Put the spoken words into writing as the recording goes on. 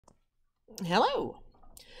Hello.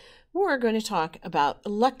 We're going to talk about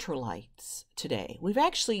electrolytes today. We've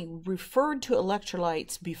actually referred to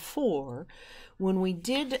electrolytes before when we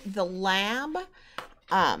did the lab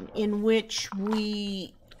in which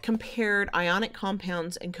we compared ionic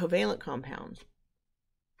compounds and covalent compounds.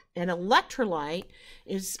 An electrolyte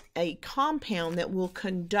is a compound that will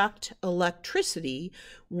conduct electricity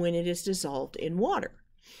when it is dissolved in water.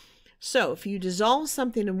 So if you dissolve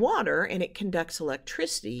something in water and it conducts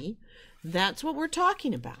electricity, that's what we're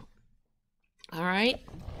talking about. All right.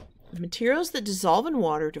 Materials that dissolve in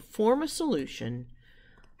water to form a solution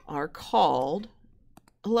are called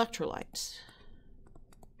electrolytes.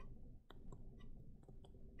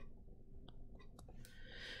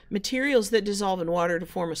 Materials that dissolve in water to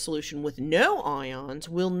form a solution with no ions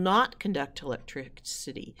will not conduct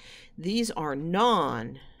electricity. These are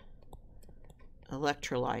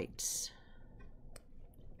non-electrolytes.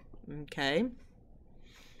 Okay.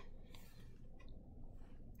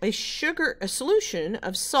 A solution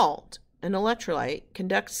of salt, an electrolyte,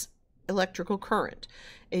 conducts electrical current.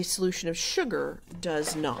 A solution of sugar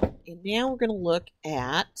does not. And now we're going to look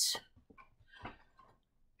at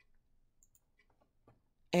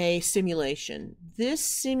a simulation.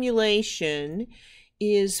 This simulation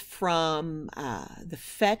is from the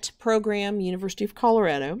PhET program, University of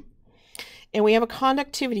Colorado. And we have a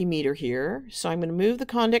conductivity meter here. So I'm going to move the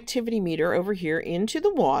conductivity meter over here into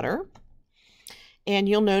the water. And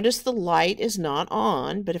you'll notice the light is not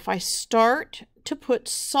on, but if I start to put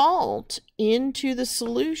salt into the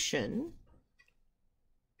solution,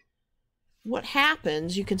 what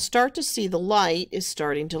happens, you can start to see the light is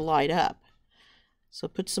starting to light up. So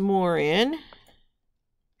put some more in,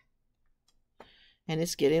 and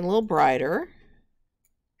it's getting a little brighter.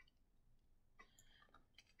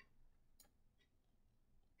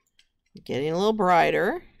 Getting a little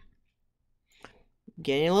brighter.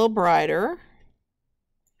 Getting a little brighter.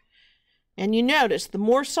 And you notice the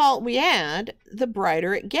more salt we add, the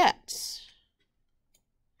brighter it gets.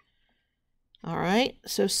 All right,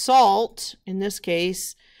 so salt, in this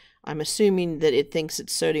case, I'm assuming that it thinks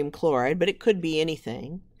it's sodium chloride, but it could be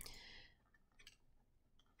anything.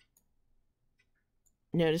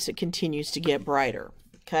 Notice it continues to get brighter,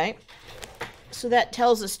 okay? So that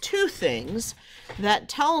tells us two things. That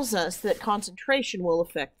tells us that concentration will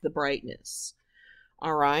affect the brightness.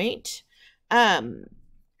 All right.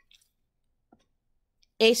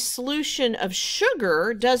 A solution of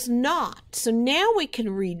sugar does not. So now we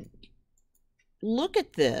can look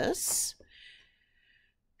at this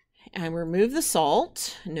and remove the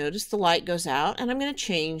salt. Notice the light goes out, and I'm going to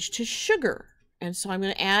change to sugar. And so I'm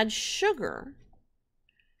going to add sugar.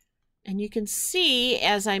 And you can see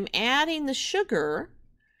as I'm adding the sugar,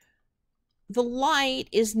 the light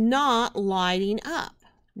is not lighting up,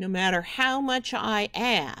 no matter how much I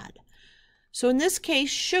add. So in this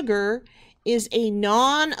case, sugar is a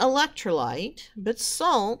non-electrolyte, but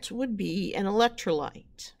salt would be an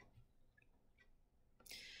electrolyte.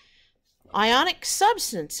 Ionic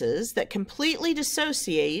substances that completely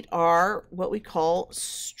dissociate are what we call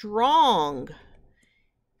strong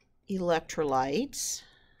electrolytes,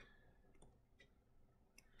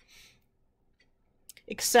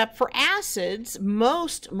 except for acids.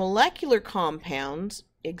 Most molecular compounds,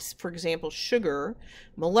 for example sugar,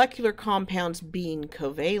 molecular compounds being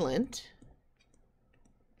covalent,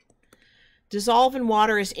 dissolve in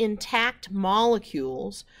water as intact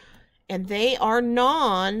molecules, and they are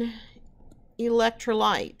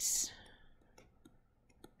non-electrolytes.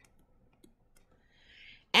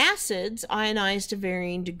 Acids ionize to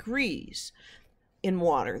varying degrees in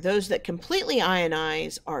water. Those that completely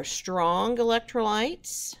ionize are strong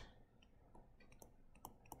electrolytes.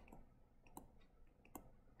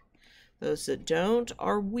 Those that don't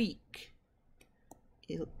are weak.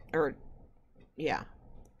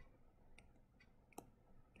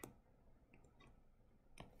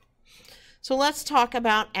 So let's talk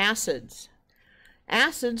about acids.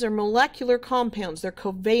 Acids are molecular compounds. They're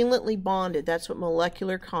covalently bonded. That's what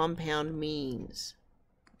molecular compound means,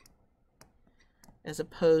 as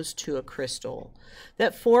opposed to a crystal,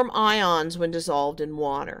 that form ions when dissolved in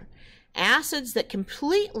water. Acids that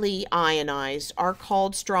completely ionize are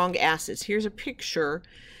called strong acids. Here's a picture.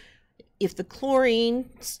 If the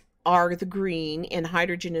chlorines are the green and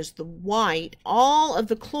hydrogen is the white, all of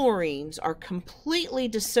the chlorines are completely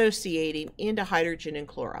dissociating into hydrogen and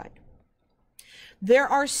chloride. There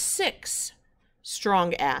are 6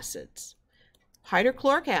 strong acids: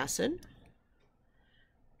 hydrochloric acid,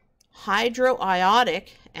 hydroiodic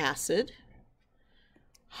acid,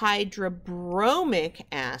 hydrobromic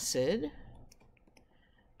acid,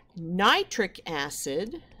 nitric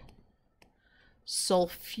acid,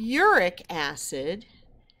 sulfuric acid,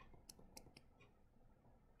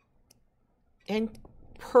 and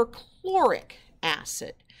perchloric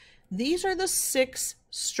acid. These are the 6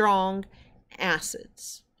 strong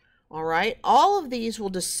acids. All right, all of these will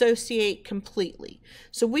dissociate completely.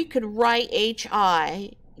 So we could write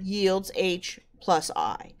HI yields H plus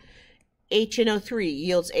I. HNO3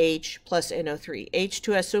 yields H plus NO3.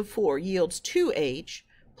 H2SO4 yields 2H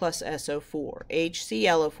plus SO4.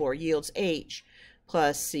 HClO4 yields H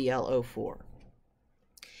plus ClO4.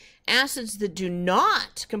 Acids that do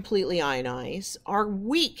not completely ionize are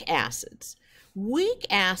weak acids. Weak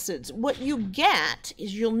acids, what you get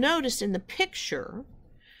is, you'll notice in the picture,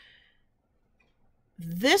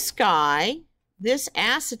 this guy, this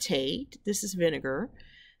acetate, this is vinegar,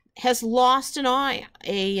 has lost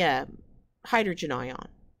a hydrogen ion.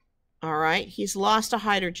 All right, he's lost a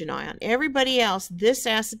hydrogen ion. Everybody else, this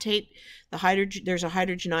acetate, there's a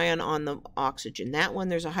hydrogen ion on the oxygen. That one,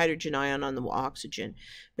 there's a hydrogen ion on the oxygen.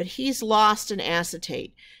 But he's lost an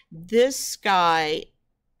acetate. This guy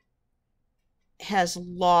has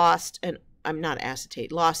lost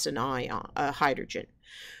lost an ion, a hydrogen.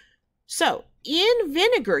 So in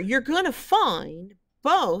vinegar, you're going to find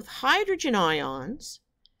both hydrogen ions,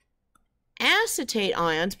 acetate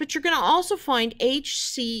ions, but you're going to also find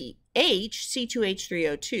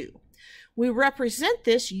C2H3O2. We represent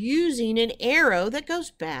this using an arrow that goes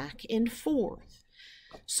back and forth.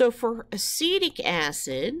 So for acetic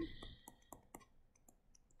acid,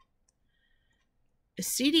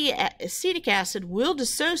 acetic acid will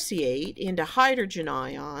dissociate into hydrogen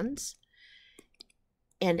ions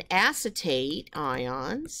and acetate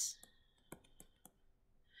ions,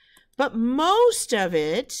 but most of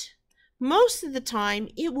the time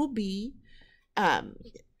it will be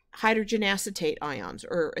hydrogen acetate ions,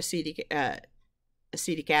 or acetic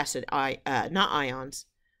acid, not ions,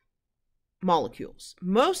 molecules.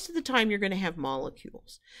 Most of the time you're going to have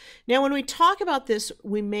molecules. Now when we talk about this,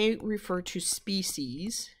 we may refer to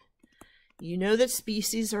species. You know that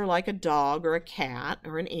species are like a dog or a cat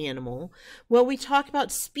or an animal. Well, we talk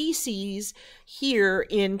about species here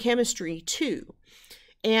in chemistry too.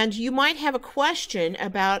 And you might have a question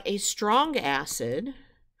about a strong acid.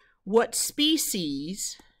 What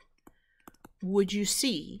species would you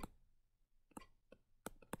see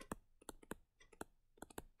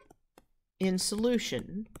in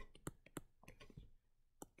solution?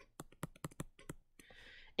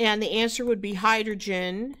 And the answer would be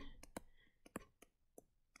hydrogen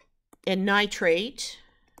and nitrate,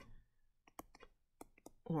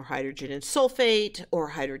 or hydrogen and sulfate, or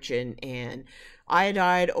hydrogen and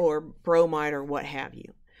iodide or bromide, or what have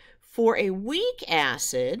you. For a weak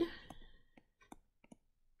acid,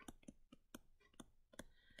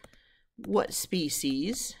 what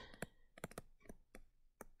species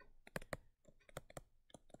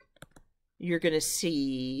you're going to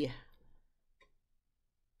see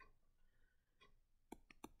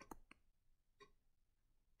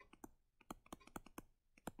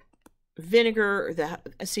vinegar, the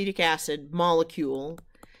acetic acid molecule,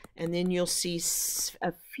 and then you'll see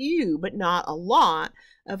a few, but not a lot,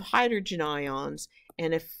 of hydrogen ions,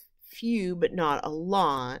 and a few, but not a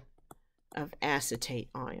lot, of acetate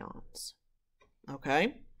ions.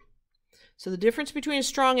 Okay? So the difference between a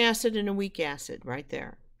strong acid and a weak acid, right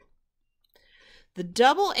there. The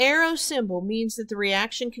double arrow symbol means that the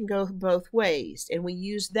reaction can go both ways, and we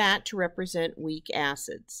use that to represent weak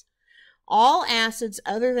acids. All acids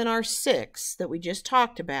other than our 6 that we just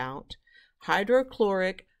talked about,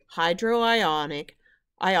 hydrochloric, hydroionic,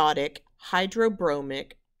 iotic,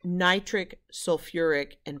 hydrobromic, nitric,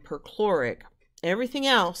 sulfuric, and perchloric, everything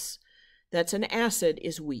else that's an acid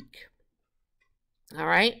is weak. All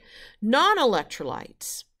right?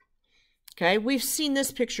 Non-electrolytes. Okay, we've seen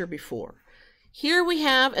this picture before. Here we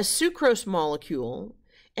have a sucrose molecule,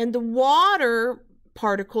 and the water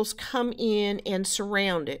particles come in and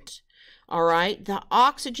surround it. All right, the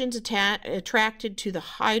oxygen's attracted to the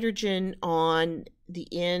hydrogen on the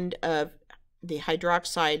end of the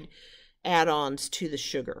hydroxide add-ons to the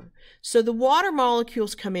sugar. So the water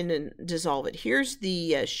molecules come in and dissolve it. Here's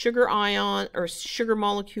the sugar ion or sugar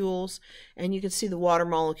molecules, and you can see the water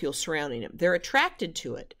molecules surrounding them. They're attracted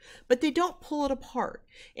to it, but they don't pull it apart.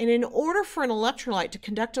 And in order for an electrolyte to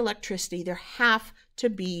conduct electricity, there have to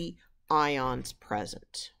be ions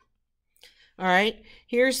present. All right,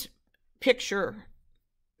 here's picture.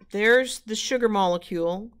 There's the sugar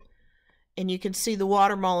molecule, and you can see the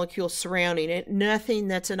water molecule surrounding it. Nothing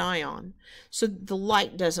that's an ion, so the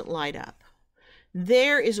light doesn't light up.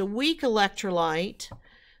 There is a weak electrolyte,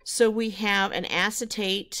 so we have an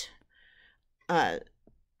acetate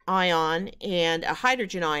ion and a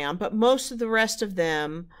hydrogen ion, but most of the rest of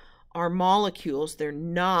them are molecules. They're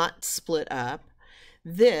not split up.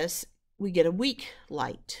 This, we get a weak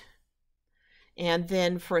light. And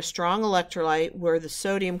then for a strong electrolyte where the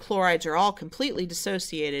sodium chlorides are all completely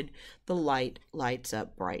dissociated, the light lights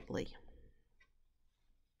up brightly.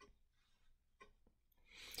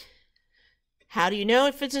 How do you know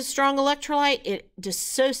if it's a strong electrolyte? It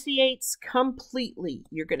dissociates completely.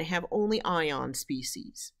 You're going to have only ion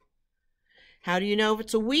species. How do you know if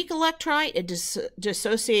it's a weak electrolyte? It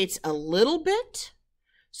dissociates a little bit.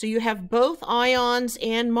 So you have both ions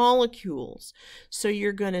and molecules. So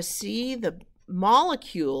you're going to see the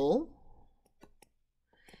molecule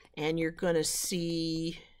and you're going to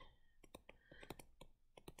see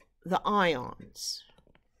the ions.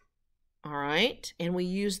 All right, and we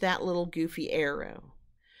use that little goofy arrow.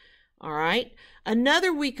 All right,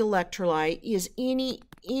 another weak electrolyte is any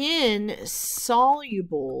insoluble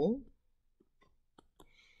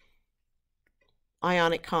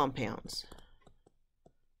ionic compounds.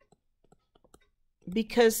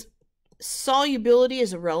 Because solubility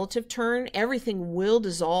is a relative term, everything will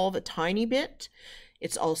dissolve a tiny bit.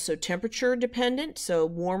 It's also temperature dependent, so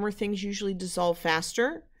warmer things usually dissolve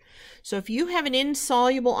faster. So if you have an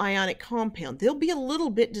insoluble ionic compound, they'll be a little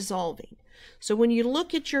bit dissolving. So when you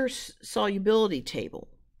look at your solubility table,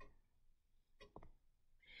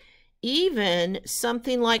 even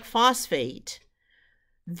something like phosphate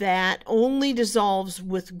that only dissolves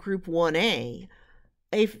with group 1A,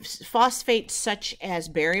 a phosphate such as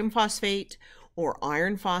barium phosphate or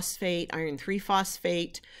iron phosphate, iron 3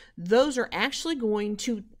 phosphate, those are actually going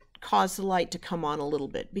to cause the light to come on a little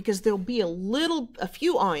bit because there'll be a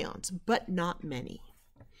few ions, but not many.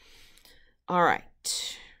 All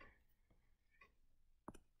right.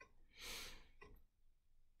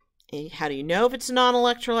 And how do you know if it's a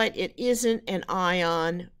non-electrolyte? It isn't an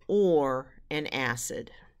ion or an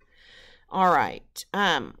acid. All right.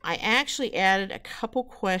 I actually added a couple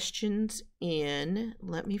questions in.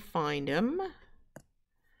 Let me find them.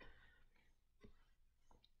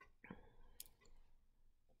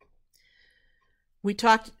 We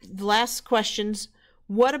talked, the last questions,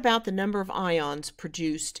 what about the number of ions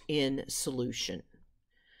produced in solution?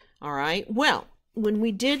 All right, well, when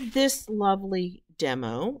we did this lovely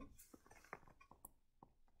demo,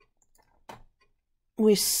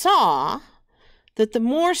 we saw that the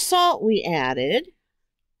more salt we added,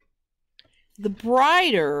 the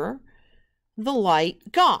brighter the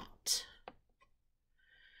light got.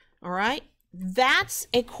 All right, that's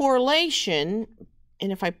a correlation,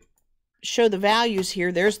 and if I show the values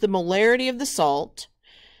here, there's the molarity of the salt.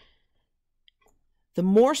 The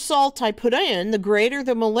more salt I put in, the greater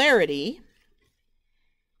the molarity.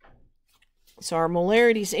 So our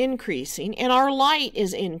molarity is increasing and our light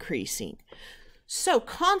is increasing. So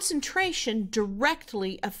concentration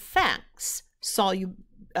directly affects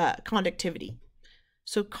conductivity.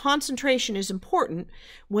 So concentration is important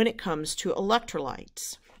when it comes to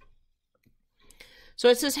electrolytes. So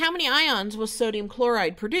it says, how many ions will sodium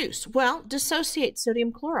chloride produce? Well, dissociate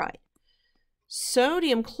sodium chloride.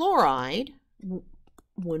 Sodium chloride,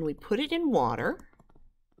 when we put it in water,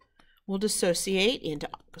 will dissociate into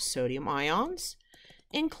sodium ions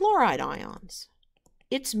and chloride ions.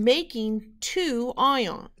 It's making 2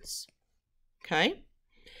 ions, okay?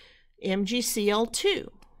 MgCl2.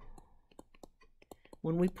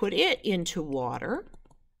 When we put it into water,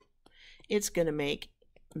 it's going to make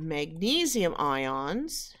magnesium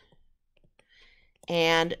ions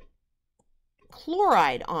and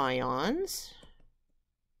chloride ions,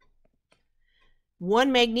 1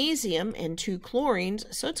 magnesium and 2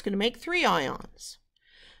 chlorines, so it's going to make 3 ions.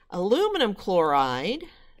 Aluminum chloride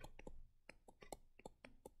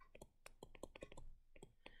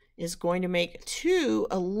is going to make 2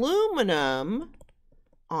 aluminum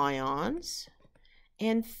ions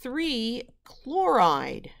and 3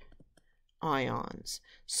 chloride ions.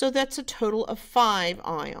 So that's a total of 5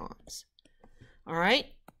 ions. All right,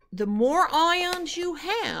 the more ions you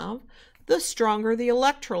have, the stronger the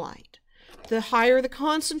electrolyte, the higher the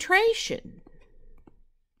concentration.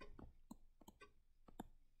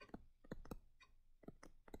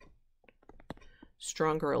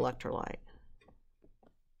 Stronger electrolyte.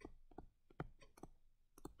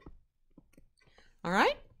 All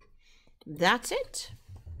right, that's it.